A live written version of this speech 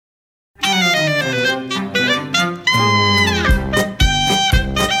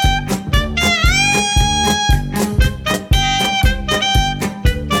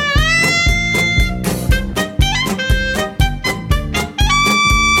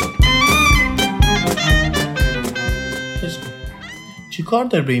کار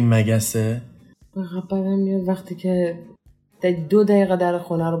داره به این مگسه؟ بدم میاد وقتی که 2 دقیقه در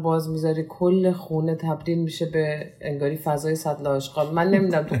خونه رو باز میذاری کل خونه تبدیل میشه به انگاری فضای سطل آشغال. من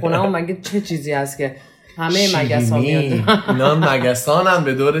نمیدونم تو خونه هم مگه چه چیزی هست که همه مگس ها میاد. اینا مگسانن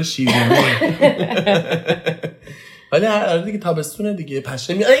به دور شیرینی. ولی هر دیگه تابستونه دیگه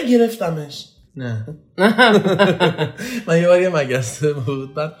پشه میاد. گرفتمش. نه من یه بار یه مگسه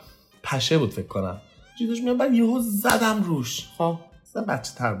بود بعد پشه بود فکر کنم جیدوش میاد بعد یهو زدم روش. خب اصلا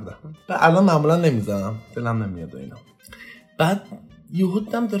بچه تر بودم الان معمولا نمیزنم دلم نمیاد و اینا. بعد یهو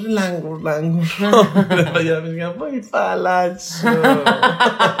دیدم داره لنگور و یه میگم وای فلج شد.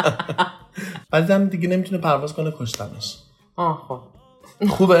 بعدم دیگه نمیتونه پرواز کنه کشتمش. خب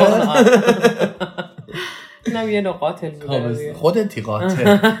خوبه؟ اینم یه نوع قاتل بوده. خودتی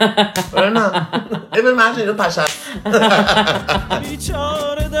قاتل. نه ایبر مرجان رو پشه.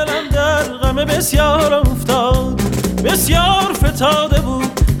 بیچاره دلم در غم بسیار افتاد، بسیار فتاده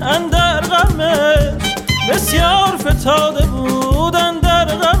بود اندر غمش، بسیار فتاده بود اندر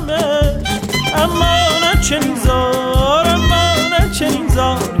غمش. اما نه چنین زار، اما نه چنین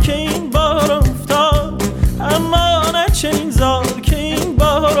زار که این بار افتاد، اما نه چنین زار که این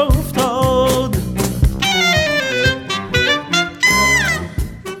بار افتاد.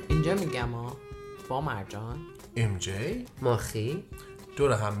 اینجا میگما با مرجان MJ ماخی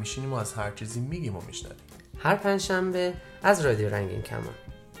دور هم میشینیم و از هر چیزی میگیم و میشنویم. هر پنجشنبه از رادیو رنگین کمان.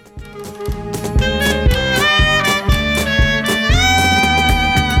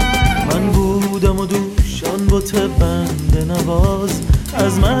 من بودم و دوشان بوت بنده نواز،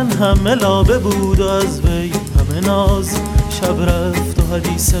 از من همه لابه بود و از وی همه ناز. شب رفت و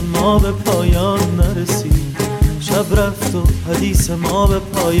حدیث ما به پایان نرسید، شب رفت و حدیث ما به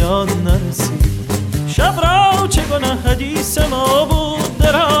پایان نرسید. شب را چه گناه حدیث ما بود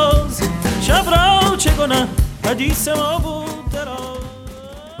دراز، شب را چه گناه حدیث ما بود دراز.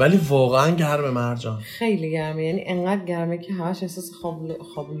 ولی واقعا گرمه مرجان، خیلی گرمه. یعنی انقدر گرمه که همش احساس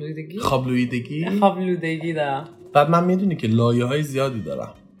خوابلودگی دارم. بعد من میدونی که لایه های زیادی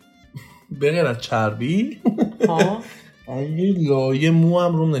دارم به غیر از چربی. یه لایه مو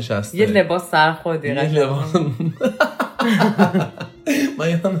هم روم نشسته، یه لباس سرخودی من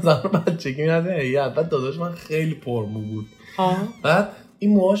یادم زمان بچگی می‌رفتم بعد داداش من خیلی پرمو بود. بعد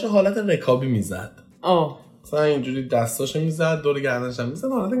این موهاش حالت رکابی میزد. مثلا اینجوری دستاشو میزد دور گردنش هم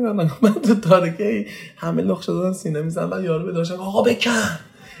میزد حالت من تو تاریکی همه لخ شدن سینه میزد. بعد یارو به داشتن آقا بکن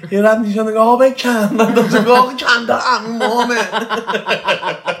یه رد نشون نگه آقا بکن. من داشتم آقا کنده همین موهامه.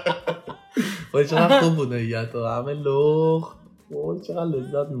 وای چقدر خوب بود نیت و همه لخ. وای چقدر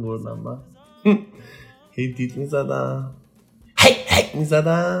لذت میبردم من. هی دید میزدم هی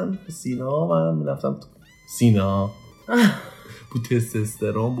میزدم به سینه ها. من میرفتم تو سینه ها بو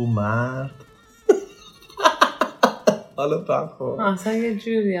تستوسترون بو مرد. حالا بخور اصلا یه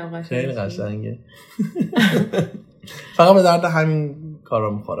جوری هم قشنگه، خیلی قشنگه. فقط به درد همین کارا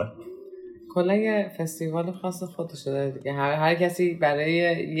میخوره. کلا یه فستیوال خاص خودش داره دیگه. هر کسی برای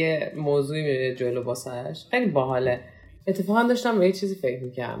یه موضوعی میره جلو واسش. خیلی باحاله. اتفاقا داشتم به یه چیزی فکر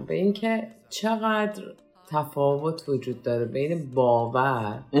می‌کردم، به این که چقدر تفاوت وجود داره بین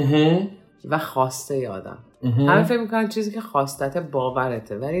باور و خواسته آدم. همه فکر میکنن چیزی که خواستت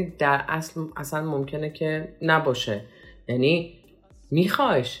باورته، ولی در اصل اصلا ممکنه که نباشه. یعنی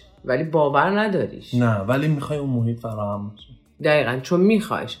میخوایش ولی باور نداریش. نه ولی میخوای اون محیط فراهم باشه. دقیقاً چون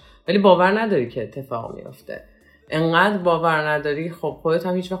میخوایش ولی باور نداری که اتفاق میفته. انقدر باور نداری خب خودت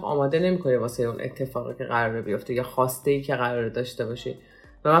هم هیچ وقت آماده نمی‌کنی واسه اون اتفاقی که قراره بیفته یا خوastه‌ای که قراره داشته باشی.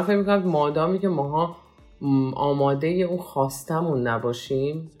 و من فکر میکنم مادامی که ماها آماده اون خواستمون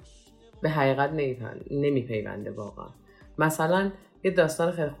نباشیم به حقیقت نمیپیونده واقعا. مثلا یه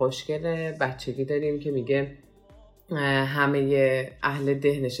داستان خیلی خوشگل بچگی داریم که میگه همه اهل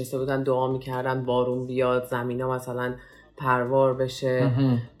ده نشسته بودن دعا میکردن بارون بیاد، زمین ها مثلا پروار بشه،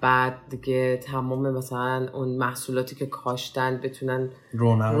 بعد دیگه تمام مثلا اون محصولاتی که کاشتن بتونن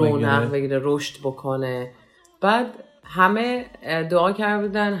رونق بگیره رشد بکنه. بعد همه دعا کرده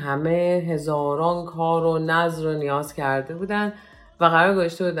بودن، همه هزاران کار و نذر و نیاز کرده بودن و قرار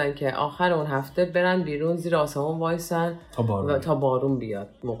گذاشته بودن که آخر اون هفته برن بیرون زیر آسمون وایسن تا بارون بیاد.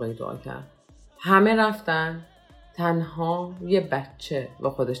 موقعی دعا کرد همه رفتن، تنها یه بچه با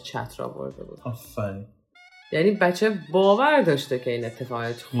خودش چتر آورده بود. آفرین. یعنی بچه باور داشته که این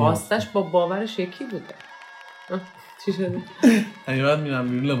اتفاقات خواستش با باورش یکی بوده. چی شده؟ یعنی بعد میرم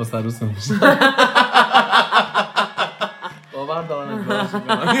بیرون لباس عروس نمیشه. باور دارن ازدواج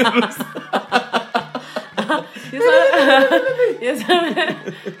میکنم یه روز. یه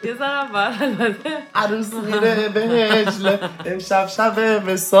ذره بعد البته عروس میره به هجله امشب شب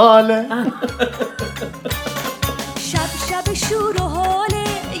وصاله. شب شب شور و حاله،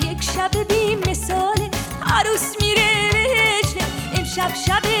 یک شب بی مثاله، عروس میره وجده، امشب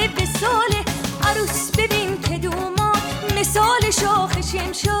شب وصاله. عروس ببین که دوماد مثال شاخ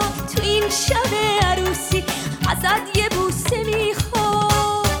شمشاد، تو این شب عروسی ازت یه بوسه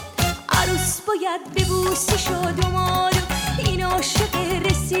میخواد. عروس باید ببوسی شادوماد، این عاشق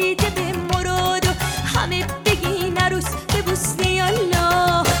رسیده به مراد، همه بگین عروس ببوسه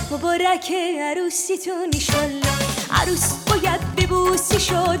یالله، مبارک عروسیتون ایشالله. عروس باید ببوسی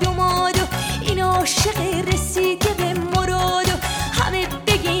شادوماد، این عاشق رسیده به مراد، همه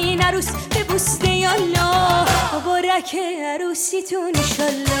بگین عروس ببوسه یالله، مبارک عروسیتون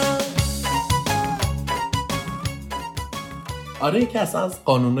ایشالله. آره یکی اصلا از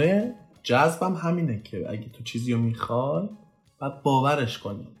قانونای جذبم همینه که اگه تو چیزی رو میخوای باید باورش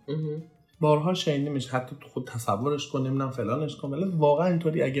کنی. بارها شنیده میشه، حتی تو خود تصورش کن، نمیدونم فلانش کن، ولی واقعا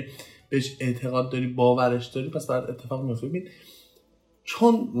اینطوری اگه بهش اعتقاد داری، باورش داری، پس بعد اتفاق میفته. ببین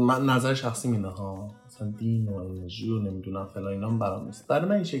چون من نظر شخصی مینه ها، مثلا دین و انرژی و نمیدونم فلان اینا هم برام نیست. برای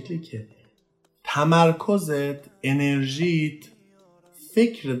من این شکلی که تمرکزت، انرژیت،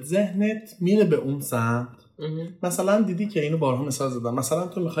 فکرت، ذهنت میره به اون سمت. مثلا دیدی که اینو بارها مثال زدم، مثلا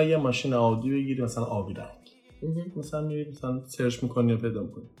تو میخوای یه ماشین عادی بگیری مثلا آبی رنگ، مثلا میری مثلا سرچ میکنی و پیدا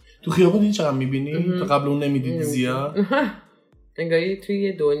میکنی، تو خیابون دیدی چقدر میبینی؟ تو قبل اون نمیدیدی زیاد؟ انگاری توی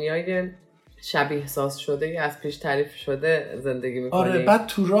یه دنیای شبیه ساز شده از پیش تعریف شده زندگی میکنی. آره بعد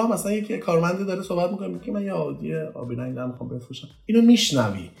تو راه مثلا یکی کارمندی داره صحبت میکنه میگه من یه عادی آبی رنگ دارم میخوام بفروشم، اینو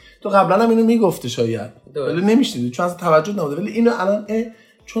میشنوی. تو قبلا هم اینو میگفته شاید ولی نمیشنیدی چون اصلا توجه نبوده، ولی اینو الان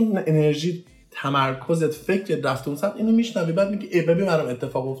چون انرژی، تمرکزت، فکرت رفته اون سمت، اینو میشنوی بعد میگی ببین برام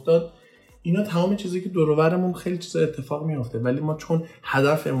اتفاق افتاد. اینا تمام چیزایی که دور و برمون خیلی چیزا اتفاق میفته، ولی ما چون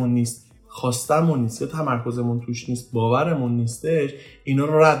هدفمون نیست، خواستمون نیست، یا تمرکزمون توش نیست، باورمون نیستش، اینا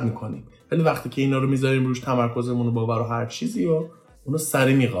رو رد میکنیم. ولی وقتی که اینا رو میذاریم روش، تمرکزمون و باور و هر چیزی رو اونو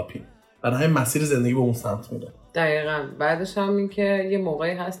سری میقاپیم، برای همین مسیر زندگی به اون سمت میره. دقیقاً. بعدش هم این که یه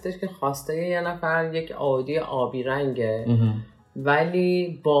موقعی هستش که خواسته یه نفر یک عادی آبی رنگه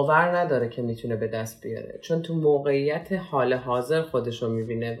ولی باور نداره که میتونه به دست بیاره، چون تو موقعیت حال حاضر خودشو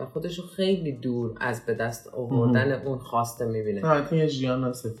میبینه و خودشو خیلی دور از به دست آوردن اون خواسته میبینه. حتی یه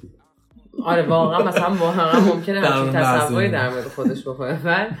ژیان سفید. آره واقعا واقعا ممکنه همچین تصوری در مورد خودش بکنه.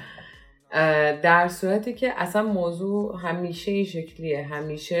 ولی در صورتی که اصلا موضوع همیشه این شکلیه،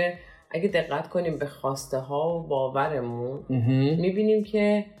 همیشه اگه دقت کنیم به خواسته ها و باورمون میبینیم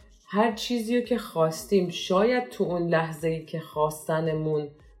که هر چیزی رو که خواستیم شاید تو اون لحظه‌ای که خواستنمون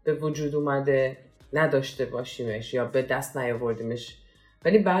به وجود اومده نداشته باشیمش یا به دست نیاوردیمش،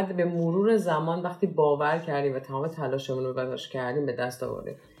 ولی بعد به مرور زمان وقتی باور کردیم و تمام تلاشمون رو بذارش کردیم به دست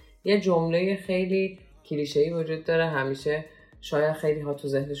آوردیم. یه جمله خیلی کلیشه‌ای وجود داره، همیشه شاید خیلی ها تو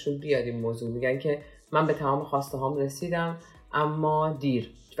ذهنشون بیاد این موضوع، میگن که من به تمام خواسته هام رسیدم اما دیر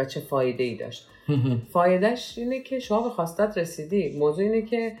و چه فایده‌ای داشت. فایدهش اینه که شما به خواستت رسیدی. موضوع اینه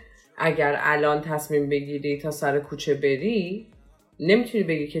که اگر الان تصمیم بگیری تا سر کوچه بری، نمیتونی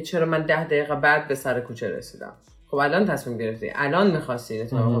بگی که چرا من 10 دقیقه بعد به سر کوچه رسیدم. خب الان تصمیم گرفتی، الان می‌خواستی،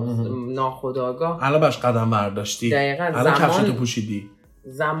 ناخودآگاه الان باش قدم برداشتی، الان کفشتو پوشیدی.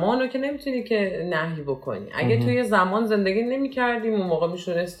 زمانو که نمیتونی که نهی بکنی. اگه توی زمان زندگی نمی‌کردیم اون موقع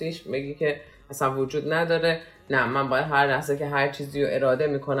میشونستیش بگی که اصلا وجود نداره، نه من باید هر لحظه که هر چیزی رو اراده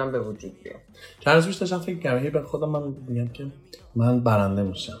میکنم به وجود بیاد. چند روز پیش داشتم فکر کردم به خودم، من میگم که من برنده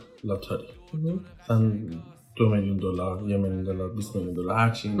میشم لاتاری، مثلا 2 میلیون دلار، 1 میلیون دلار، 20 میلیون دلار، هر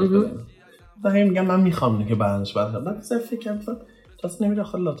چی بده. بعد میگم من میخوام اینو که برندش بخرم. بعد فکر کردم تاس نمیره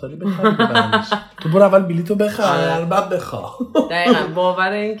خاله لاتاری بخرم برندش. تو برو اول بلیتو بخر بعد بخواه. دقیقاً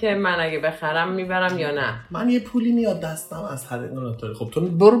باور این که من اگه بخرم میبرم یا نه. من یه پولی میاد دستم از طریق لاتاری. خب تو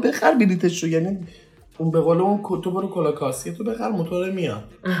برو بخر بلیتش رو، یعنی اون به قول اون تو برو کلاکاسی تو بخر، موتور میاد.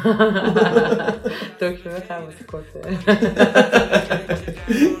 دکتر بخر واسه کته،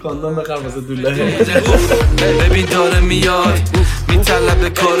 کاندوم بخر واسه دوله. ببین داره میاد میطلبه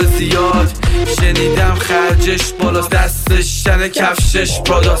کار زیاد، شنیدم خرجش بالاست، دستش شن کفشش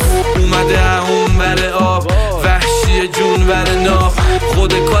پراداست، اومده اون بره آب وحشی جون بره ناف،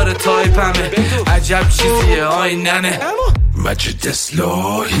 خود کار تایپمه عجب چیزیه آیننه مجد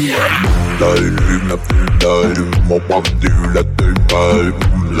اصلاحیه.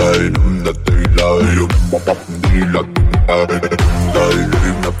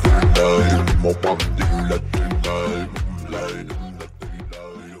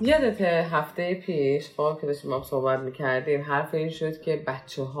 یادت هفته پیش که داشتیم ما صحبت میکردیم حرف این شد که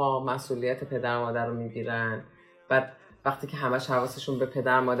بچه ها مسئولیت پدر و مادر رو میگیرن، بعد وقتی که همش حواسشون به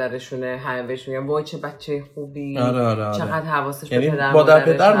پدر مادرشونه، همه بهش میگن وای چه بچه خوبی. آره. چقدر حواسش یعنی به پدر مادر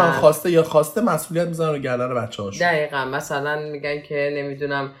مادرش پدر من خواسته مسئولیت میذارن رو گردن بچه‌هاشون. دقیقاً. مثلا میگن که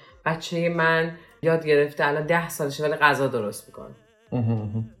نمیدونم بچه من یاد گرفته الان 10 سالشه ولی غذا درست میکنه.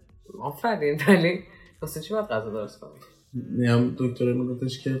 آفرین، ولی واسه چی باید غذا درست کنه؟ میام دکتر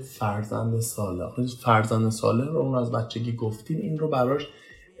میگفتش که فرزند ساله. فرزند ساله رو اون از بچگی گفتین، این رو براش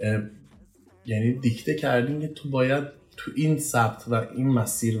یعنی دیکته کردین که تو باید تو این سبت و این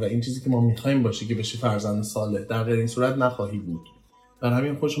مسیر و این چیزی که ما میخوایم باشه که بشی فرزند ساله، در غیر این صورت نخواهی بود. در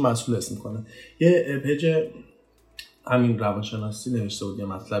همین خودشو مسئول اسم کنه. یه پیج همین روانشناسی نوشته بود یه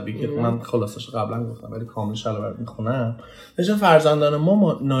مطلبی که من خلاصش قبلا گفتم ولی کاملش الان میخونم. نشه فرزندان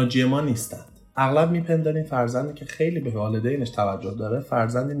ما ناجی ما نیستن. اغلب میپنداریم فرزندی که خیلی به والدینش توجه داره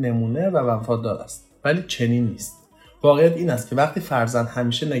فرزندی نمونه و وفادار است، ولی چنین نیست. واقعیت این است که وقتی فرزند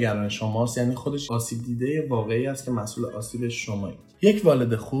همیشه نگران شماست، یعنی خودش آسیب دیده واقعی است که مسئول آسیب شمایید. یک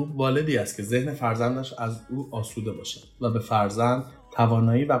والد خوب والدی است که ذهن فرزندش از او آسوده باشد و به فرزند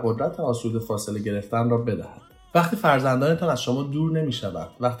توانایی و قدرت آسوده فاصله گرفتن را بدهد. وقتی فرزندانتان از شما دور نمی‌شوند،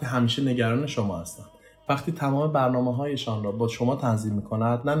 وقتی همیشه نگران شما هستند، وقتی تمام برنامه‌هایشان را با شما تنظیم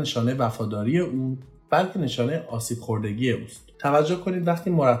می‌کند، نه نشانه وفاداری او بلکه نشانه آسیب خوردگی اوست. توجه کنید وقتی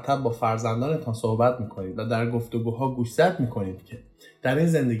مرتب با فرزندانتان صحبت می‌کنید و در گفتگوها گوشزد می‌کنید که در این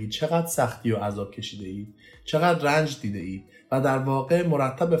زندگی چقدر سختی و عذاب کشیده‌اید، چقدر رنج دیده‌اید و در واقع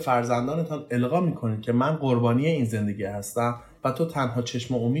مرتب به فرزندانتان القا می‌کنید که من قربانی این زندگی هستم و تو تنها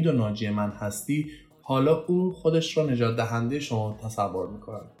چشم امید و ناجی من هستی، حالا او خودش را نجات دهنده شما تصور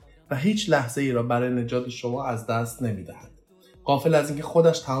می‌کند و هیچ لحظه ای را برای نجات شما از دست نمی‌دهد. غافل از اینکه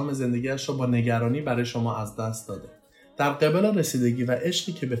خودش تمام زندگیش را با نگرانی برای شما از دست داده. در قبال رسیدگی و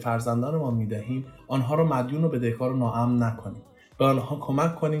عشقی که به فرزندان ما می‌دهیم، آنها را مدیون و بدهکار و ناامن نکنیم. به آنها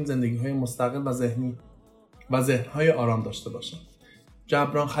کمک کنیم زندگی‌های مستقل و ذهنی و ذهن‌های آرام داشته باشند.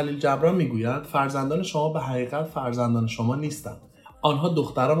 خلیل جبران می‌گوید فرزندان شما به حقیقت فرزندان شما نیستند. آنها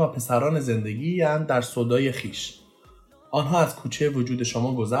دختران و پسران زندگی اند در سودای خیش. آنها از کوچه وجود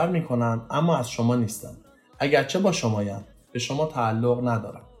شما گذر می‌کنند اما از شما نیستند. اگرچه با شمایند، به شما تعلق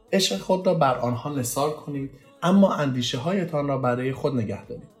ندارند. عشق خود را بر آنها نثار کنید اما اندیشه‌هایتان را برای خود نگه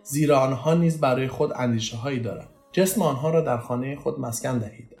دارید. زیرا آنها نیز برای خود اندیشه‌هایی دارند. جسم آنها را در خانه خود مسکن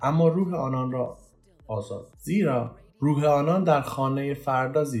دهید اما روح آنان را آزاد. زیرا روح آنان در خانه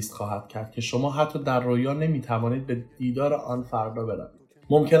فردا زیست خواهد کرد که شما حتی در رویا نمی‌توانید به دیدار آن فردا بروید.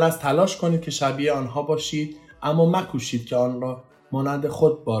 ممکن است تلاش کنید که شبیه آنها باشید اما مکوشید که آن را مانند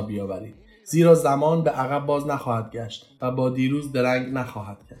خود بار بیاورید. زیرا زمان به عقب باز نخواهد گشت و با دیروز درنگ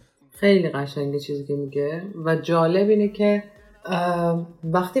نخواهد کرد. خیلی قشنگه چیزی که میگه و جالب اینه که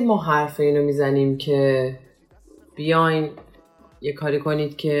وقتی ما حرف اینو میزنیم که بیاین یه کاری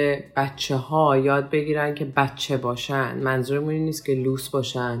کنید که بچه ها یاد بگیرن که بچه باشن، منظورمون این نیست که لوس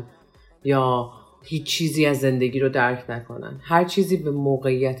باشن یا هیچ چیزی از زندگی رو درک نکنن. هر چیزی به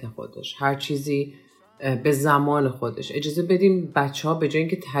موقعیت خودش، هر چیزی به زمان خودش. اجازه بدیم بچه ها به جای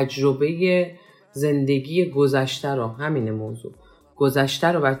اینکه تجربه زندگی گذشته رو، همین موضوع گذشته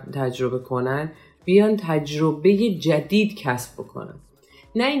رو تجربه کنن، بیان تجربه جدید کسب بکنن.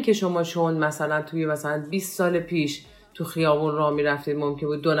 نه اینکه شما چون مثلا توی 20 سال پیش تو خیابون راه میرفتید ممکن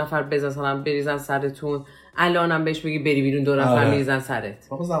بود 2 نفر بزنن بریزن سرتون، الانم بهش بگی بری بیرون 2 نفر میریزن سرت.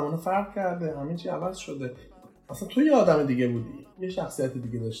 آقا زمان فرق کرده، همه چی عوض شده. اصلا تو یه آدم دیگه بودی، یه شخصیت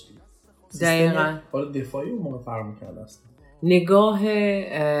دیگه داشتی. دقیقاً. حالا دفاعی اون موقع فرق می‌کرده است. نگاه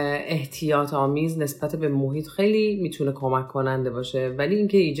احتیاط آمیز نسبت به محیط خیلی میتونه کمک کننده باشه، ولی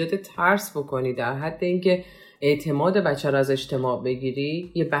اینکه ایجاد ترس بکنی در حد اینکه اعتماد بچه را از اجتماع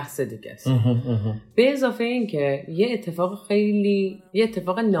بگیری یه بحث دیگه است. به اضافه اینکه یه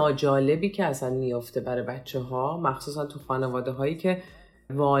اتفاق ناجالبی که اصلا میفته برای بچه‌ها، مخصوصا تو خانواده هایی که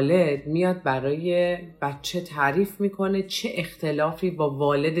والد میاد برای بچه تعریف میکنه چه اختلافی با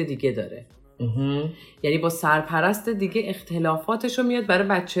والد دیگه داره. یعنی با سرپرست دیگه اختلافاتشو میاد برای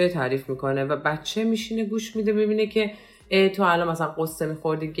بچه تعریف میکنه و بچه میشینه گوش میده ببینه که تو الان مثلا قصه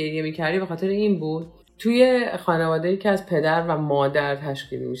میخوردی گریه میکردی به خاطر این بود. توی خانواده‌ای که از پدر و مادر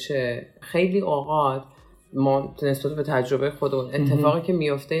تشکیل میشه خیلی اوقات ما نسبت به تجربه خودمون اتفاقی که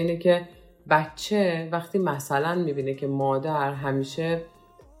میفته اینه که بچه وقتی مثلا میبینه که مادر همیشه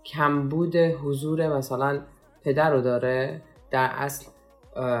کمبود حضور مثلا پدر رو داره، در اصل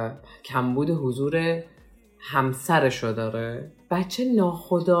کمبود حضور همسرش رو داره، بچه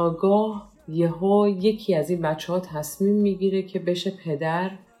ناخودآگاه یکی از این بچه ها تصمیم میگیره که بشه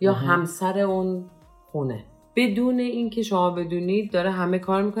پدر یا همسر اون خونه، بدون اینکه شما بدونید داره همه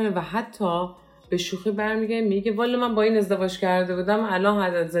کار میکنه و حتی به شوخی برمیگه میگه والا من با این ازدواج کرده بودم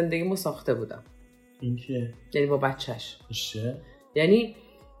الان زندگیمو ساخته بودم. این که یعنی با بچهش میشه، یعنی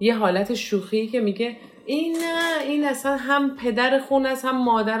یه حالت شوخی که میگه این اصلا هم پدر خون است هم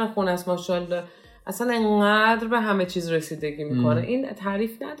مادر خون است ماشاءالله، اصلا انقدر به همه چیز رسیدگی میکنه. این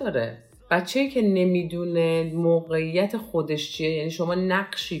تعریف نداره. بچه‌ای که نمیدونه موقعیت خودش چیه، یعنی شما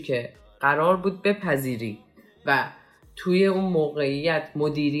نقشی که قرار بود بپذیری و توی اون موقعیت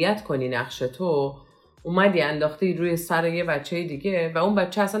مدیریت کنی نقش تو، اومدی انداختی روی سر یه بچه دیگه و اون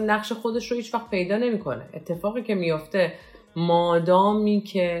بچه اصلا نقش خودش رو هیچ وقت پیدا نمیکنه. اتفاقی که میفته مادامی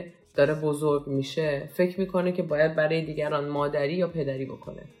که داره بزرگ میشه فکر میکنه که باید برای دیگران مادری یا پدری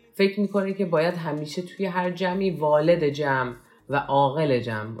بکنه، فکر میکنه که باید همیشه توی هر جمعی والد جمع و عاقل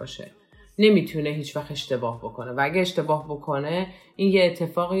جمع باشه، نمیتونه هیچ وقت اشتباه بکنه و اگه اشتباه بکنه این یه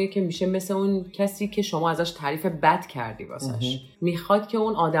اتفاقیه که میشه مثل اون کسی که شما ازش تعریف بد کردی واسش، میخواد که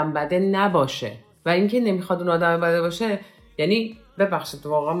اون آدم بده نباشه و اینکه نمیخواد اون آدم بده باشه یعنی ببخشید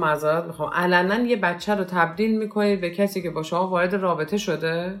واقعا معذرت میخوام علنا یه بچه رو تبدیل میکنید به کسی که با شما وارد رابطه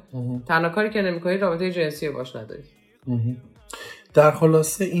شده، تنها کاری که نمیکنید رابطه جنسی باش ندارید. در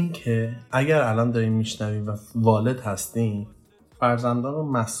خلاصه این که اگر الان داریم میشنویم و والد هستیم، فرزندان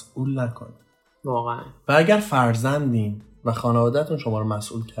رو مسئول نکنید واقعا. و اگر فرزندین و خانواده‌تون شما رو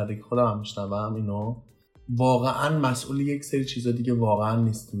مسئول کرده که خودم هم میشنوم اینو، واقعا مسئول یک سری چیزا دیگه واقعا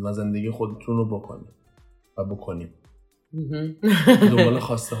نیستیم و زندگی خودتون رو بکنید و بکنیم. دنبال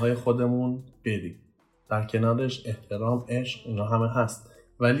خواسته های خودمون بریم، در کنارش احترام، عشق، اینا همه هست،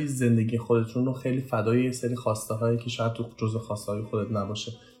 ولی زندگی خودتون رو خیلی فدای یه سری خواسته هایی که شاید تو جزء خواسته های خودت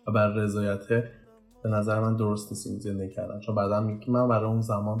نباشه و بر رضایت به نظر من درست نیست این زندگی کردن. چون بعدا میگم من برای اون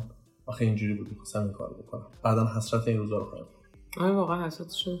زمان آخه اینجوری بود می‌خواستم این کارو بکنم، بعدا حسرت این روزا رو خواهم. آره واقعا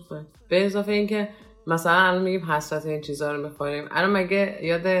حسرتش رو می‌خوام. به اضافه اینکه مثلا الان میگیم حسرت این چیزا رو می‌خوریم، الان مگه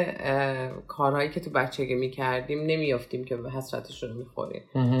یاد کارهایی که تو بچگی می‌کردیم نمیافتیم که به حسرتش رو می‌خوریم؟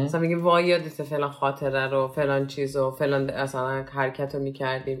 مثلا میگیم وای یادت فلان خاطره رو، فلان چیزو، فلان مثلا حرکتو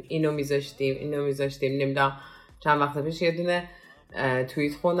می‌کردیم، اینو می‌ذاشتیم نمیدونم. چند وقت پیش یه دونه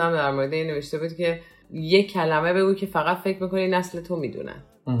توییت خوندم در مورد این نوشته بود که یک کلمه بگو که فقط فکر می‌کنی نسل تو میدونن.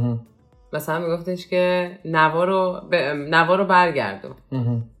 مثلا میگفتش که نوا رو برگردون.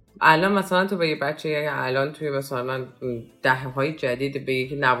 الان مثلا تو به یه بچه الان توی مثلا دهه‌های جدید بگی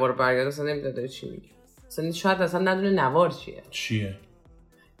که نوا رو برگردون، اصلا نمیدونه چی میگه، اصلا شاید اصلا ندونه نوار چیه.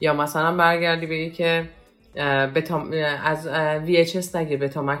 یا مثلا برگردی بگی که از VHS نگیر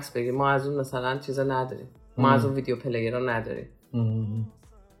بتا مکس بگیر، ما از اون مثلا چیزا نداریم، ما از اون ویدیو پلیرها نداریم.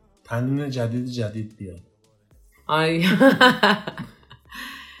 تنین جدید بیاد.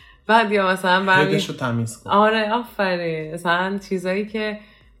 بعد یا مثلا برمی یادشو تمیز کن. آره آفرین. مثلا چیزایی که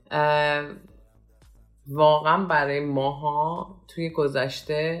واقعا برای ماها توی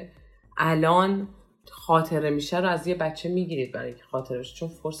گذشته الان خاطره میشه رو از یه بچه میگیرید برای که خاطرش، چون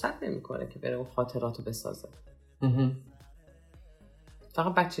فرصت نمیکنه که بره اون خاطراتو بسازه.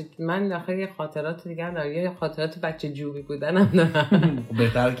 فقط بچه من داخل یه خاطرات دیگه هم دارم، یه خاطرات بچه جوبی بودنم دارم.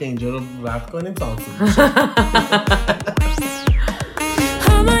 بهتره که اینجا رو رفت کنیم تا آسیب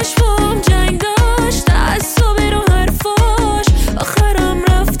همش با جنگ داشت تعصب رو حرفاش، آخرم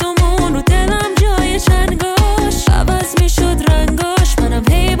رفتمون رو دلم جای چنگاش، عوض میشد رنگاش، منم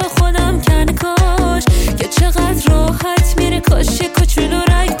هی با خودم کنکاش که چقدر راحت میره، کاش یه کوچولو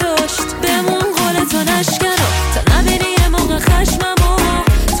رنگ داشت. بمون قولتو نشکنم تا نبینی یه موقع خشممو،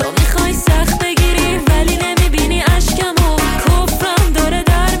 تو میخوای سخت بگیری ولی نمیبینی اشکمو، کفرم داره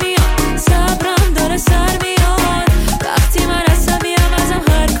در میاد، صبرم داره سر میاد، وقتی من عصبیم ازم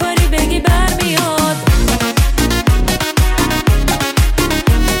هر کاری بگی برمیاد.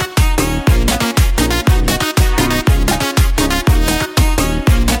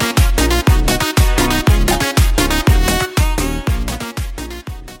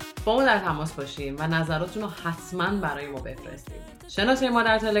 با ما در تماس باشیم و نظراتتون رو حتما برای ما بفرستید. شناسه ما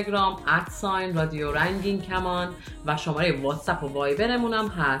در تلگرام @رادیو رنگین کمان و شماره واتساپ و وایبرمون هم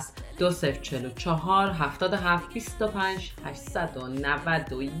هست 2044 77 25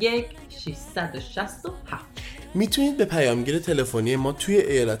 891 667. میتونید به پیامگیر تلفنی ما توی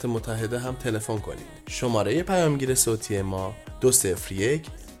ایالات متحده هم تلفن کنید. شماره پیامگیر صوتی ما 201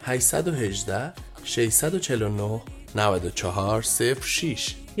 818 649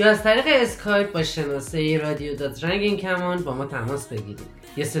 9406 یا از طریق اسکایپ با شناسه رادیو رنگین کمان با ما تماس بگیرید.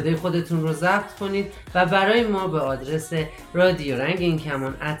 یا صدای خودتون رو ضبط کنید و برای ما به آدرس رادیو رنگین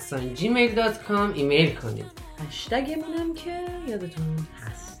کمان @gmail.com ایمیل کنید. هشتگمون هم که یادتون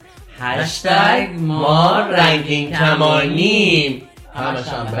هست، ما رنگین کمانیم،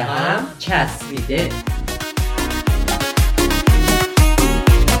 همشان به هم چسبیده.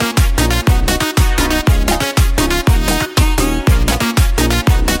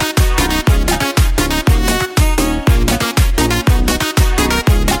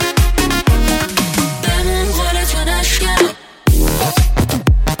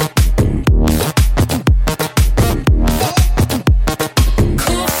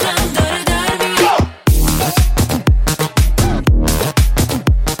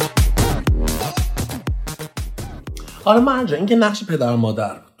 آره مرجان، این که نقش پدر و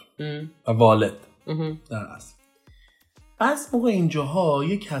مادر بود و والد در اصل. بعض موقع اینجاها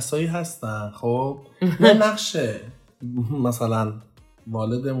یه کسایی هستن خب نه نقش مثلا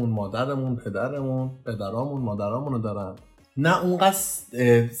والدمون، مادرمون، پدرامون، مادرامون رو دارن، نه اونقدر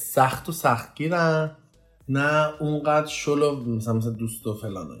سخت و سختگیرن، نه اونقدر شلو مثلا دوست و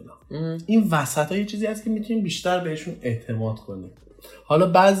فلان و اینا. این وسط ها یه چیزی هست که میتونیم بیشتر بهشون اعتماد کنیم. حالا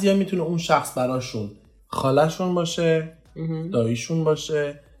بعضیا میتونه اون شخص براشون خالشون باشه، داییشون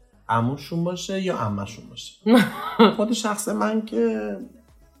باشه، عموشون باشه یا عمه‌شون باشه. خود شخص من که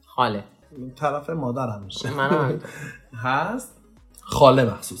خاله طرف مادرم میشه. منم هست خاله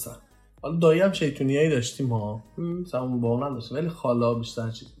مخصوصا. حالا دایی هم شیطونیایی داشتیم ها، مثلا اون با اونم داشتیم، ولی خاله ها بیشتر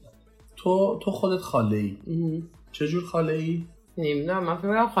چیز بودن. تو خودت خاله ای؟ چجور خاله ای؟ نمیدونم، من فکر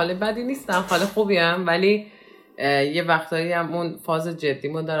می‌کنم خاله بدی نیستم، خاله خوبیم، ولی یه وقتایی هم اون فاز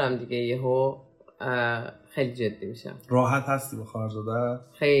جدیمو دارم دیگه، یهو خیلی جدی میشم. راحت هستی با خواهرزاده؟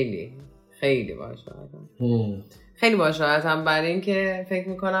 خیلی باهاش راحتم. خیلی باهاش راحتم، برای اینکه فکر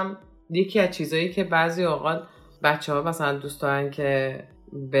میکنم یکی از چیزایی که بعضی اوقات بچه‌ها مثلا دوست دارن که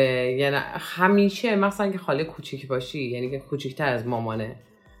یعنی همیشه مثلا که خاله کوچیک باشی، یعنی که کوچیک‌تر از مامانه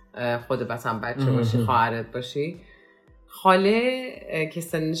خود مثلا بچه باشی، خواهرت باشی، خاله که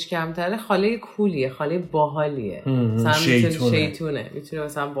سنش کمتره خاله کولیه، خاله باحالیه، مثلا شیطونه، میتونه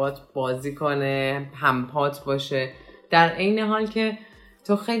مثلا باهات بازی کنه، همپات باشه، در عین حال که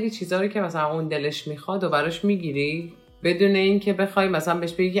تو خیلی چیزا رو که مثلا اون دلش میخواد و براش میگیری بدون اینکه بخوای مثلا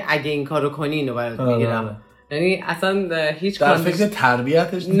بهش بگی که اگه این کارو کنی اینو برات میگیرم. یعنی اصلا هیچ در فکر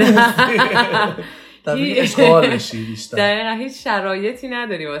تربیتش نیستی، در فکر اشغالشی بیشتر. دقیقا هیچ شرایطی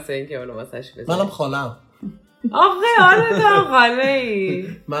نداری واسه اینکه اونو واسش بزنی. منم خالم. آره تو خاله ای.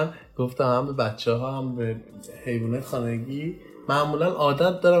 من گفتم هم به بچه ها هم به حیوانات خانگی معمولا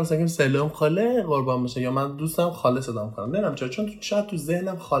عادت دارم مثلا که سلام خاله قربان بشه، یا من دوستم خاله صدا میکنم، نمیدونم چرا، چون شاید تو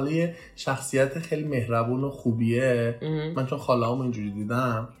ذهنم خاله شخصیت خیلی مهربون و خوبیه. من چون خاله هم اینجوری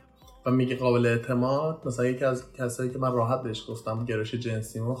دیدم و میگه قابل اعتماد، مثلا یکی از کسایی که من راحت بهش گفتم گرایش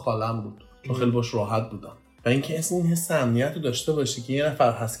جنسیمون خالم بود، چون خیلی باش راحت بودم. و اینکه این حس امنیت رو داشته باشی که یه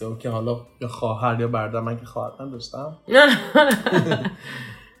نفر هست که حالا یا خواهر یا برادر، من که خواهر نداشتم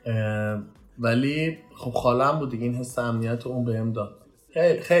ولی خب خالم بود دیگه، این حس امنیت رو اون بهم داد.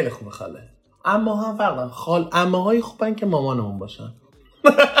 خیلی خیلی خوبه خاله. اما هم فرق عمه‌های خوبن که مامانمون باشن.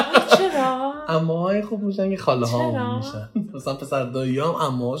 چرا؟ عمه‌های خوب میشن که خاله ها میشن. مثلا پسر داییام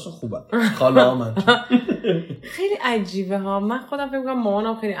عمه‌هاشون خوبن، خاله ها من. خیلی عجیبه ها. من خودم فکر می‌کنم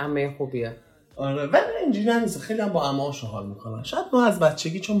مامانم خیلی عمه خوبیه. آره ولی اینجوری نیست، خیلی هم با عمه‌هاشون حال میکنن. شاید ما از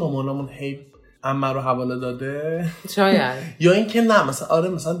بچگی چون مامانمون هی عمه رو حواله داده شاید، یا اینکه نه مثلا آره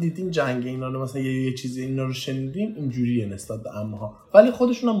مثلا دیدیم جنگ اینا رو، مثلا یه چیزی اینا رو شنیدیم اینجوریه نسبت به عمه‌ها، ولی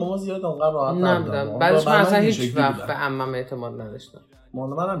خودشون هم با ما زیاد اونقدر راحت نبودن. بعدش من اصلا هیچ وقت به عمم اعتماد نداشتم.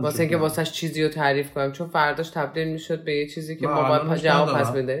 منم واسه اینکه واسش چیزی رو تعریف کنم، چون فرداش تبدیل میشد به یه چیزی که بابا جواب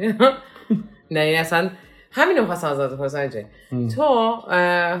پس بده. نه اصلا همینو خواستم ازت بپرسم. تو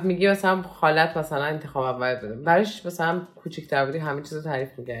میگی مثلا خالت مثلا انتخاب اول بده، براش مثلا کوچیک‌تر بودی همه چیزو تعریف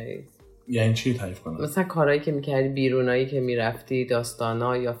می‌کردی؟ یعنی چی تعریف کنم؟ مثلا کارهایی که می‌کردی، بیرونایی که می‌رفتی،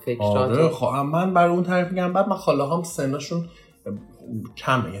 داستانا یا فکرات؟ آره خب من برای اون تعریف می‌گم. بعد من خاله هام سنشون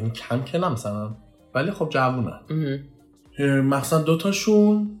کمه، یعنی کم که نه مثلا، ولی خب جوونن. مثلا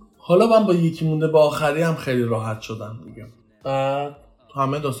دوتاشون، حالا من با یکی مونده، با آخری هم خیلی راحت شدم دیگه. بعد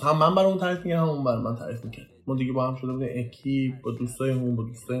همه دوست هم من برای اون تعریف می‌گم، هم اون برای من تعریف می‌کنه. ما دیگه با هم شده بودیم اکی، با دوستای اون با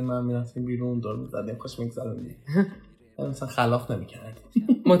دوستای من می‌رفتیم بیرون، دور می‌زدیم، خوش می‌گذروندیم. مثلا خلاف نمی‌کردیم.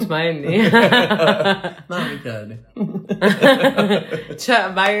 مطمئنی؟ نه می‌کردیم. چه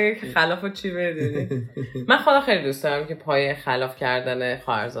برای خلافو چی بدونی؟ من خدا خیلی دوست دارم که پای خلاف کردن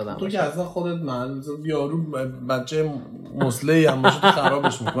خواهرزادم باشه. تو که اصلا خودت من یارو بچه مسلحی هم باشه تو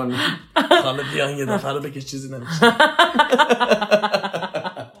خرابش می‌کنی. حالا بیان یه دفعه رو بکش چیزی نمیشه.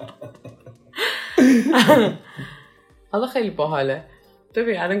 حالا خیلی باحاله.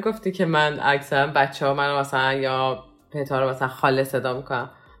 ببین الان گفتی که من اکثرا بچه‌ها منو مثلا یا پتا رو مثلا خاله صدا میکنم.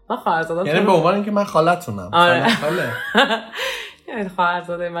 من خواهرزادم، یعنی به عنوان اینکه من خالتونم. آره. خاله. یعنی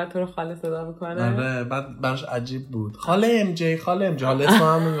خواهرزاده من تو رو خاله صدا میکنه. آره بعد براش عجیب بود. خاله ام جی، خاله ام جی، حالا اسم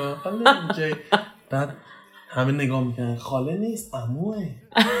هم میگم خاله ام جی. بعد همه نگاه میکنن خاله نیست عموه.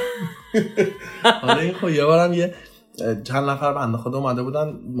 حالا این خب یه بارم یه چند نفر بنده خدا اومده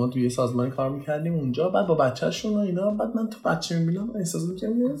بودن، ما توی یه سازمانی کار میکردیم اونجا، بعد با بچه‌شون و اینا، بعد من تو بچه میبینم احساس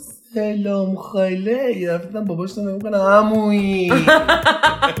میکنم سلام خاله، یه دفعه دیدم باباش رو نمیکنه عمویی.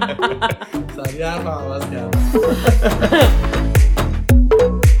 سریع حرف عوض کردم.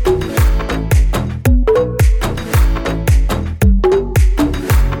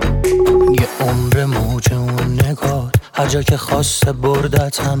 یه عمر موج اون نگات جا که خواسته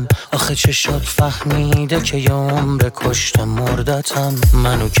بردتم، آخه چشات فهمیده که یه عمر کشته مردتم.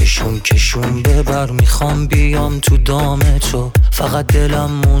 منو کشون ببر، میخوام بیام تو دام تو، فقط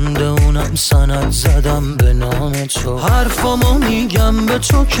دلم مونده اونم سند زدم به نام تو. حرفامو میگم به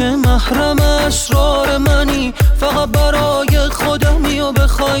تو که محرم اسرار منی، فقط برای خودمی و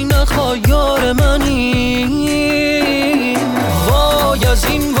بخوای نخوای یار منی. وای از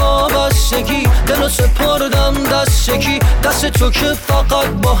این وابستگی دلو سپردم دست یکی، دست تو که فقط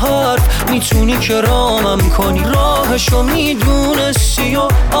با حرف میتونی که رامم کنی. راهشو میدونستی و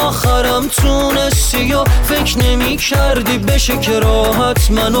آخرم تونستی و فکر نمی کردی بشه که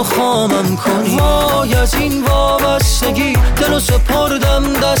راحت منو خامم کنی. وای از این وابستگی دلو سپردم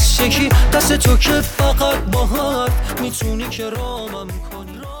دست یکی، دست تو که فقط با حرف میتونی که رامم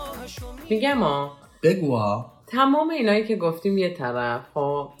کنی. میگما بگو تمام اینایی که گفتیم یه طرف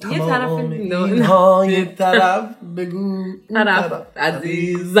یه طرف اینها یه طرف بگو طرف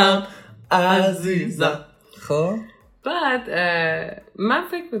عزیزم. خب بعد من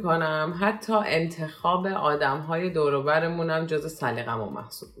فکر میکنم حتی انتخاب آدم‌های دور و برمونم جز سلیقه‌مون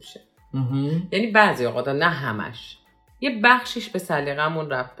محسوب میشه. یعنی بعضی اوقات، نه همش، یه بخشش به سلیقه‌مون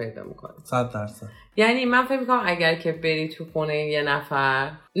ربط پیدا میکنه 100%. یعنی من فکر میکنم اگر که بری تو خونه یه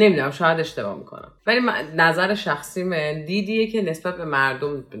نفر، نمیدونم شاید اشتباه میکنم، ولی نظر شخصی من دیدیه که نسبت به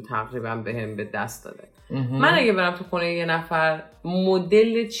مردم تقریبا بهم به دست داده. من اگه برم تو خونه یه نفر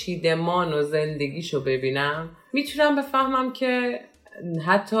مدل چیدمان و زندگیشو ببینم، میتونم بفهمم که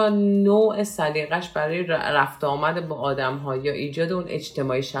حتی نوع سلیقش برای رفت آمد با آدم‌ها یا ایجاد اون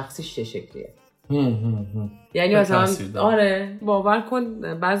اجتماعی شخصیش چه شکلیه. یعنی مثلا آره باور کن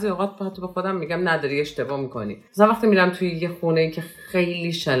بعضی اوقات حتی به خودم میگم نداری اشتباه میکنی. مثلا وقتی میرم توی یه خونه که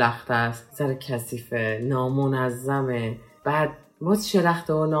خیلی شلخته است، ذره کثیفه، نامنظمه، بعد باز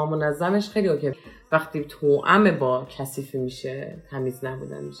شلخته و نامنظمش خیلی اوکی، وقتی توأم با کثیف میشه، تمیز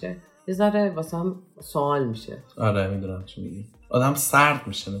نبودن میشه، یه ذره واسه هم سوال میشه. آره میدونم چی میگی. آدم سرد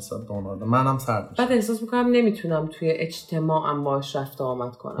میشه نسبت به اون آدم. منم سرد میشه. بعد احساس میکنم نمیتونم توی اجتماعم باهاش رفت و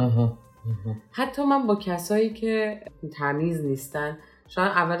آمد کنم. حتی من با کسایی که تمیز نیستن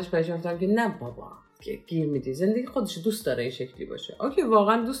شاید اولش بهش گفتم که نه بابا که گیر میدی، زندگی خودش دوست داره این شکلی باشه. اوکی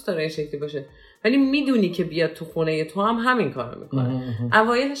واقعا دوست داره این شکلی باشه، ولی میدونی که بیاد تو خونه تو هم همین کارو میکنه.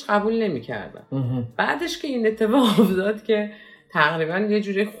 اوایلش قبول نمیکردم، بعدش که این اتفاق افتاد که تقریبا یه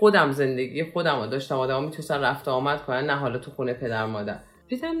جوری خودم زندگی خودم رو داشتم، آدما میتونستن رفت و آمد کنن، نه حالا تو خونه پدر مادر.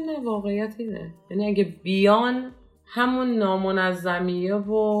 دیدم نه واقعیت اینه، یعنی اگه بیان همون نامنظمیه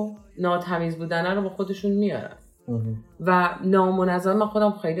و ناتمیز بودنه رو با خودشون میارن. و نامنظم، من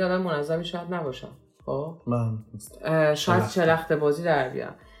خودم خیلی آدم منظمی شاید نباشم، خب من شاید شلخته بازی در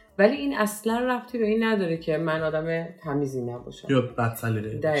بیارم، ولی این اصلا ربطی به این نداره که من آدم تمیزی نباشم یا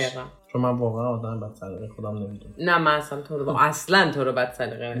بدسلیقه‌ای. دقیقاً. چون من واقعا آدم بدسلیقه‌ای خودم نمیدونم. نه من اصلا تو رو اصلا تو رو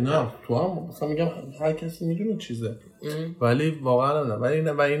بدسلیقه نه تو هم مثلا میگم هر کسی میدونه چیزه، ولی واقعا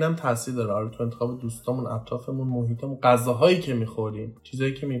نه. و اینم تاثیر داره. آره تو انتخاب دوستامون، اطرافمون، محیطمون، غذاهایی که میخوریم،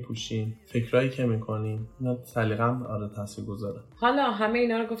 چیزایی که میپوشیم، فکرایی که میکنیم، اینا سلیقه‌ام آره تاثیرگذاره. حالا همه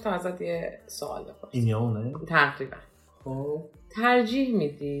اینا رو گفتم، ازت یه سوال بپرسم. این اونه تقریبا خب ترجیح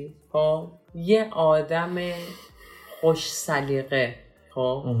میدی خب یه آدم خوش سلیقه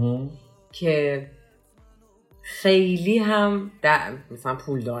خب که خیلی هم مثلا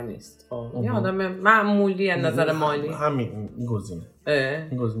پولدار نیست، خب یه آدم معمولی از نظر مالی، همین گزینه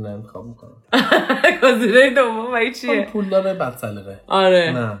این گزینه انتخاب میکنم. گزینه دوم ولی چیه؟ پولدار بد سلیقه.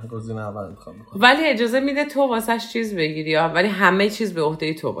 آره نه گزینه اول انتخاب میکنم. ولی اجازه میده تو واسش چیز بگیری، ولی همه چیز به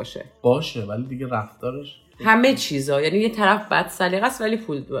عهده تو باشه، ولی دیگه رفتارش همه چیزا، یعنی یه طرف بد سلیقه است ولی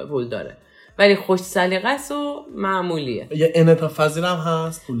پول داره، ولی خوش سلیقه است و معمولیه. یه انعطاف پذیر هم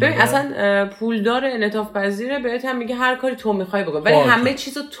هست. ببین اصلا پولدار انعطاف پذیره، بهت هم میگه هر کاری تو میخوای بکن، ولی همه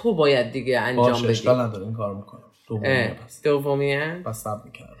چیزو تو باید دیگه انجام بدی. اشکال نداره این کارو میکنم. دومیه بس صبر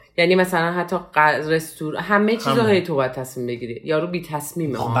میکنم. یعنی مثلا حتی رستوران همه چیزو هی تو باید تصمیم بگیری. یارو بی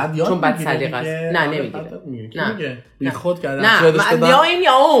تصمیمه چون بد سلیقه است. نه نمیگیره. نه بی خود کردن. نه یا این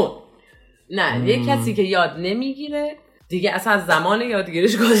یا اون. نه یه کسی که یاد نمیگیره دیگه، اصلا از زمان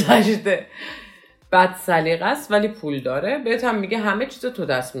یادگیریش گذشته، بد سلیقه است ولی پول داره، بهت هم میگه همه چیزو تو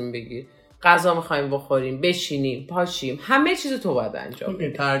تصمیم بگیر، غذا میخوایم بخوریم، بشینیم، پاشیم، همه چیزو تو باید انجام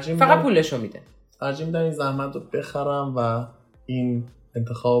بدی، فقط پولشو میده. ترجیح میدم این زحمت رو بخرم و این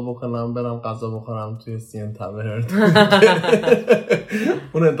انتخاب بکنم برم غذا بخورم توی سین تاور،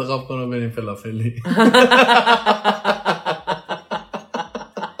 اون انتخاب کنم بریم فلافلی.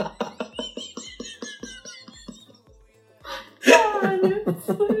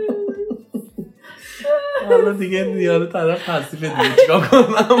 حالا دیگه نیاره طرف حسیفه دیگه چیکار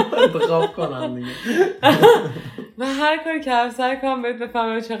کنم، انتخاب کنم دیگه. من هر کاری که سعی کنم بهت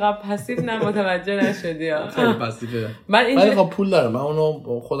بفهمم چقدر پسیو نه متوجه نشدی ها. خیلی پسیوه. ولی خب پول داره، من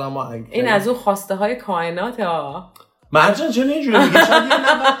اونو خودم این از اون خواسته های کائنات ها. مرجان چرا اینجوری میگه؟ شاید یه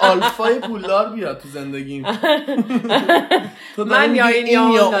نفر آلفای پولدار بیاد تو زندگیم. من یا این یا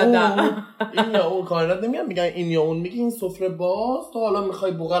اون دادم. این یا اون کائنات نمیان میگن این یا اون، میگه این سفره باز تو حالا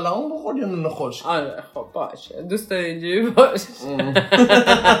میخوای بوغلمون بخور یا نون خشک. آره خب باشه دوست داری اینجوری باشه.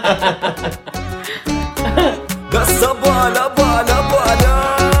 دستا بالا بالا بالا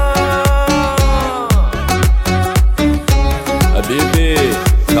حبیبی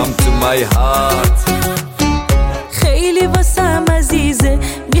come to my heart. خیلی واسم عزیزه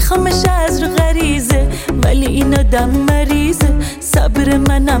میخوامش از رو غریزه، ولی این آدم مریضه، صبر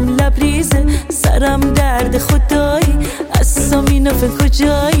منم لبریزه، سرم درد خدایی، اصلا فکر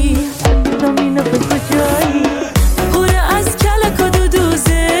کجایی، خوره از کلک و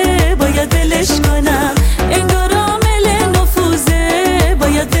دودوزه، باید بلش کنم انگار عامل نفوذه،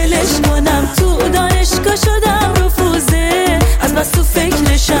 باید بلش کنم تو دانشگاه شدم رفوزه، از بس تو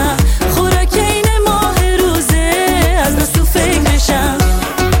فکرشم خوراک این ماه روزه، از بس تو فکرشم.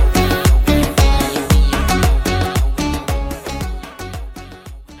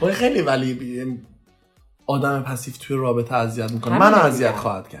 خیلی ولی آدم پسیو توی رابطه اذیت میکنه، منو اذیت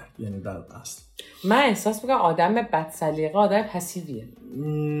خواهد کرد، یعنی در اصل من احساس میکنم آدم بدسلیقه آدم پسیویه.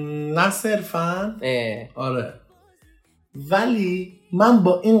 نه صرفاً آره، ولی من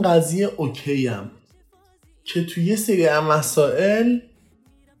با این قضیه اوکیم که توی یه سری مسائل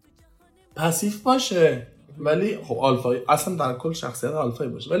پسیو باشه، ولی خب آلفایی اصلا در کل شخصیت آلفایی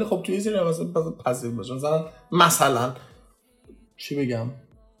باشه، ولی خب توی یه سری مسائل پسیو باشه. مثلا چی بگم،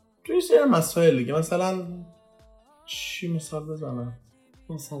 توی یه سری مسائل دیگه، مثلا چی مثال بزنم؟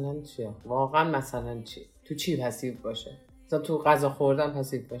 مثلا چیه؟ واقعا مثلا چی؟ تو چی پسیو باشه؟ مثلا تو غذا خوردن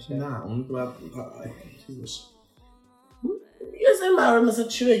پسیو باشه؟ نه اون باید چیز باشه. یه سری مرد مثلا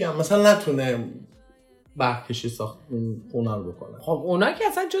چی بگم، مثلا نتونه برکشی ساخت خونه رو بکنه. خب اونا که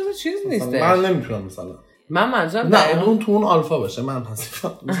اصلا جز چیز نیسته. من نمیتونم مثلا. من منظورم نه اون تو اون آلفا باشه، من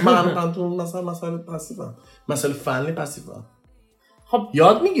پسیوم. من تو اون مثلا مسائل پسیوم، مسائل فنی پسیوم. خب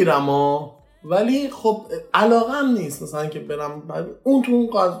یاد میگیرم ولی خب علاقه هم نیست مثلا که برم اون تو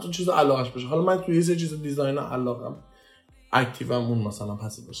اون چیز علاقهش باشه. حالا من توی یه چیز دیزاین علاقم اکتیوم اون مثلا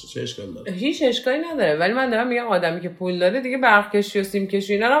پسیو باشه، چه اشکالی داره؟ هیچ اشکالی نداره، ولی من دارم میگم آدمی که پول داره دیگه برق کشی و سیم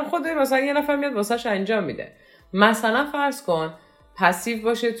کشی اینا هم خود مثلا یه نفر میاد واسش انجام میده. مثلا فرض کن پسیو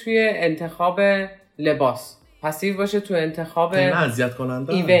باشه توی انتخاب لباس، پسیو باشه توی انتخاب اذیت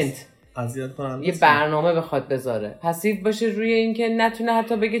کننده ایونت، اذیت کننده یه برنامه بخواد بذاره، پسیو باشه روی اینکه نتونه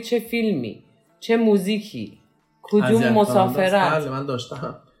حتی بگه چه فیلمی، چه موزیکی، کدوم مسافرت. بله من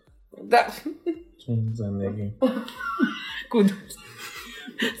داشتم زندگی کدوم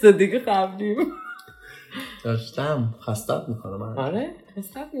زندگی قبلی داشتم خستت میکنه من. آره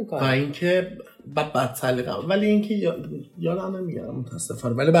خستت میکنه. و اینکه بد سلیقه، ولی اینکه یادم نمیگیرم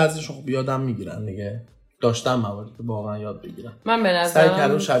متاسفانه، ولی بعضیشون خب یادم میگیرن دیگه. داشتم مواردی که واقعا یاد بگیرم. من به نظرم سعی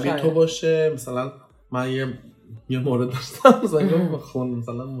کردم شبیه تو باشه. مثلا من یه مورد داشتم مثلا خون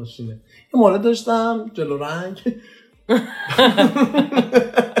مثلا ماشینه، یه مورد داشتم جلو رنگ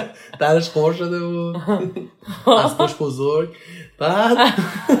درش خور شده بود، از پشت بزرگ، بعد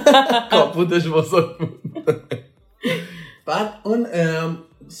کاپوتش بزرگ بود. بعد اون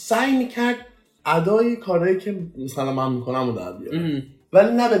سعی میکرد ادای کارهایی که مثلا من میکنم رو در بیاره،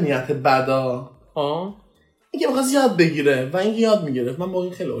 ولی نه به نیت بدا، اینکه میخواست یاد بگیره و اینکه یاد میگرفت. من با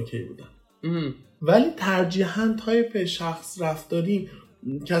این خیلی اوکی بودم. ولی ترجیحاً تایپ شخص رفتاری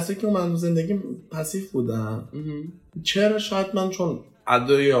کسی که من زندگی پسیو بودن. چرا؟ شاید من چون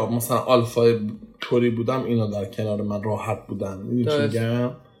ادای یا مثلا آلفای طوری بودم، اینا در کنار من راحت بودن،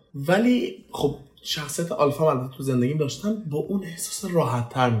 میگم. ولی خب شخصیت آلفا من تو زندگیم داشتم، با اون احساس راحت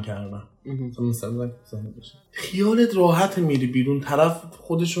تر میکردم. مثلا خیالت راحت، میری بیرون طرف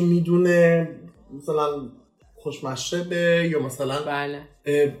خودشو میدونه، مثلا خوشمشربه یا مثلا بله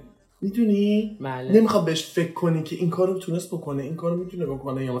میدونی بله. نمیخواد بهش فکر کنی که این کارو تونست بکنه، این کارو میتونه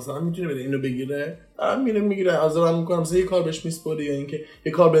بکنه، یا مثلا میتونه بده اینو بگیره، میره آزارم میکنه، مثلا یه کار بهش میسپره یا اینکه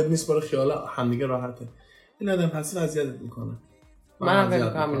یه کار بهت میسپره، خیال همدیگه راحته. این آدم پسیو اذیتت میکنه. منم فکر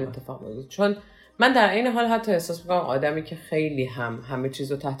میکنم این اتفاق میفته، چون من در این حال حتی احساس میکنم آدمی که خیلی همه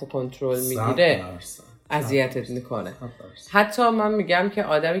چیزو تحت کنترل میگیره اذیتت میکنه. حتی من میگم که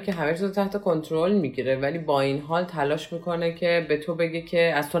آدمی که همه چیزو تحت کنترل میگیره ولی با این حال تلاش میکنه که به تو بگه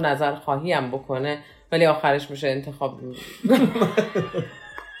که از تو نظر خواهی هم بکنه، ولی آخرش میشه انتخاب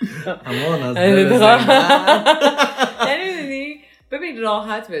اما نظر یعنی ببین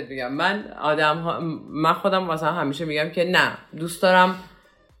راحت بهت بگم، من خودم مثلا همیشه میگم که نه دوست دارم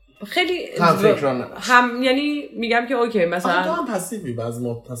خیلی هم یعنی میگم که اوکی مثلا تو هم پسیوی بعضی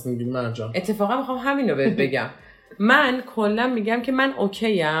موقع تصمیم گیری مرجان. اتفاقا میخوام همینو بهت بگم. من کلا میگم که من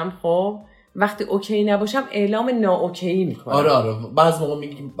اوکی ام، خب وقتی اوکی نباشم اعلام نااوکی میکنم. آره بعضی موقع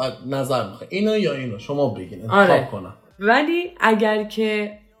میگیم نظر میخوام اینو یا اینو شما بگین انتخاب کنم. ولی اگر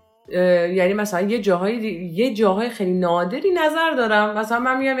که یعنی مثلا یه جاهای خیلی نادری نظر دارم، مثلا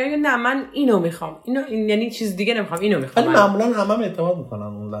من میگم نه من اینو میخوام، یعنی چیز دیگه نمیخوام، اینو میخوام. ولی معمولا همه اعتماد میکنن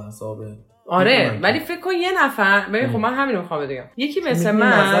اون لحظه به. آره ولی فکر کن یه نفر ببین خب من همینو میخوام بگم، یکی مثل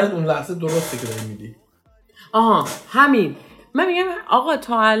من نظر اون لحظه درسته که داری میدی. همین من میگم آقا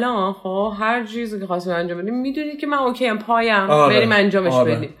تا الان خب هر چیزی که خواستیم انجام بدیم میدونید که من اوکی ام، پایم بریم انجامش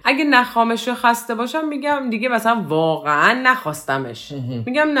بدیم. اگه نخوامش رو خسته باشم میگم دیگه مثلا واقعا نخواستمش،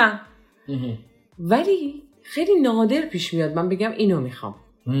 میگم نه. ولی خیلی نادر پیش میاد من بگم اینو میخوام.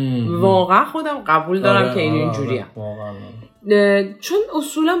 واقعا خودم قبول دارم که اینجوریم، چون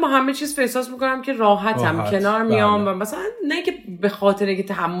اصولا با همه چیز احساس میکنم که راحتم کنار میام و مثلا نه که به خاطر که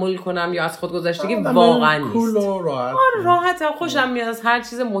تحمل کنم یا از خود گذشتگی واقعا نیست. راحتم، خوشم میاد از هر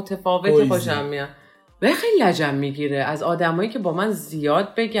چیز متفاوت، خوشم میاد. و خیلی لجم میگیره از آدمایی که با من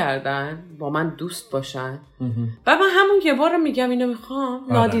زیاد بگردن، با من دوست باشن و من همون یه بار میگم اینو میخوام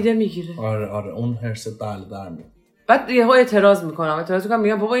نادیده میگیره. آره اون حرص در میاد. بعد یهو اعتراض میکنم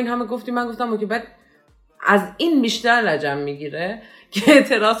میگم بابا این همه گفتی، من گفتم اوکی. بعد از این بیشتر لجم میگیره که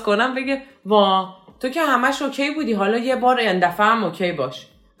اعتراض کنم بگه وا تو که همش اوکی بودی، حالا یه بار این دفعه هم اوکی باش.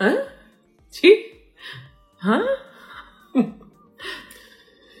 چی؟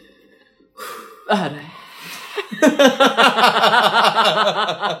 آره.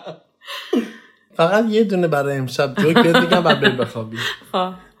 فقط یه دونه برای امشب جوک بهت میگم بعد بری بخوابی.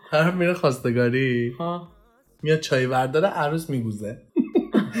 طرف میره خواستگاری، میاد چای ورداره، عروس میگوزه.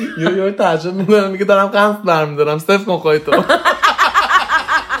 یو تعجب میکنه، میگه دارم قنص برمیدارم، صفر کن خواهی تو.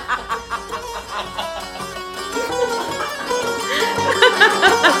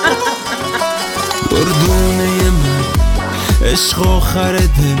 دردونه من عشق آخر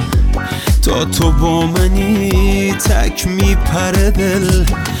دل، تا تو با منی تک میپره دل.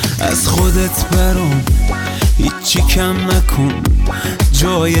 از خودت برام هیچی کم نکن،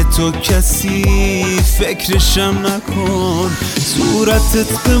 جای تو کسی فکرشم نکن.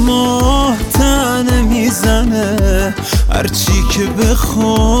 صورتت به ماه تنه میزنه، هرچی که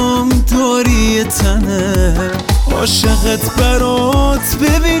بخوام داری تنه. عاشقت برات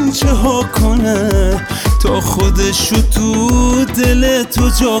ببین چه ها کنه، تا خودشو تو دل تو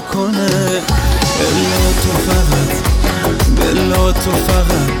جا کنه. بلا تو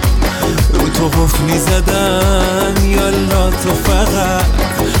فقط رو تو قفلی زدم، یالا تو فقط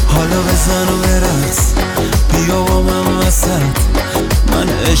حالا بزن و برس، بیا با من وسط، من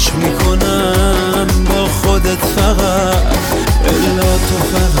عشق میکنم با خودت فقط.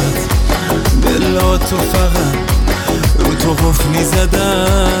 بلا تو فقط رو تو قفلی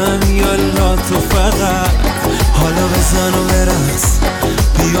زدم، یالا تو فقط حالا بزن و برس،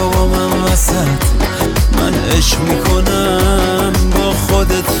 بیا با من وسط، من عشق میکنم با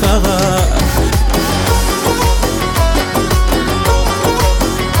خودت فقط.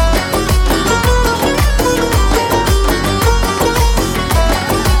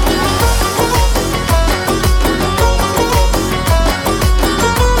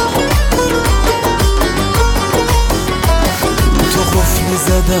 تو قفلی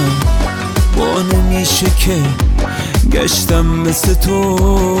زدم با نمیشه که، گشتم مثل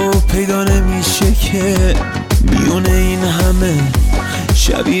تو پیدا نمیشه که. میونه این همه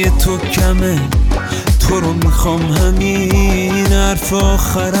شبیه تو کمه، تو رو میخوام همین حرف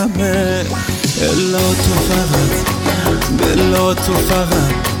آخرمه. بلا تو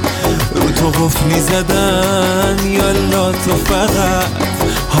فقط رو تو قفلی زدم، یالا تو فقط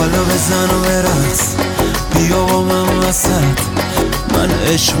حالا بزن و برس، بیا با من وسط، من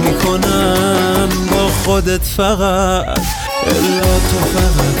عشق میکنم با خودت فقط. بلا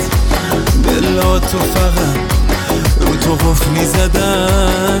تو فقط رو تو قفلی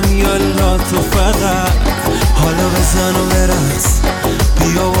زدم، یالا تو فقط حالا بزن و برس،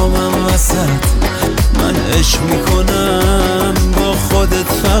 بیا با من وسط، من عشق میکنم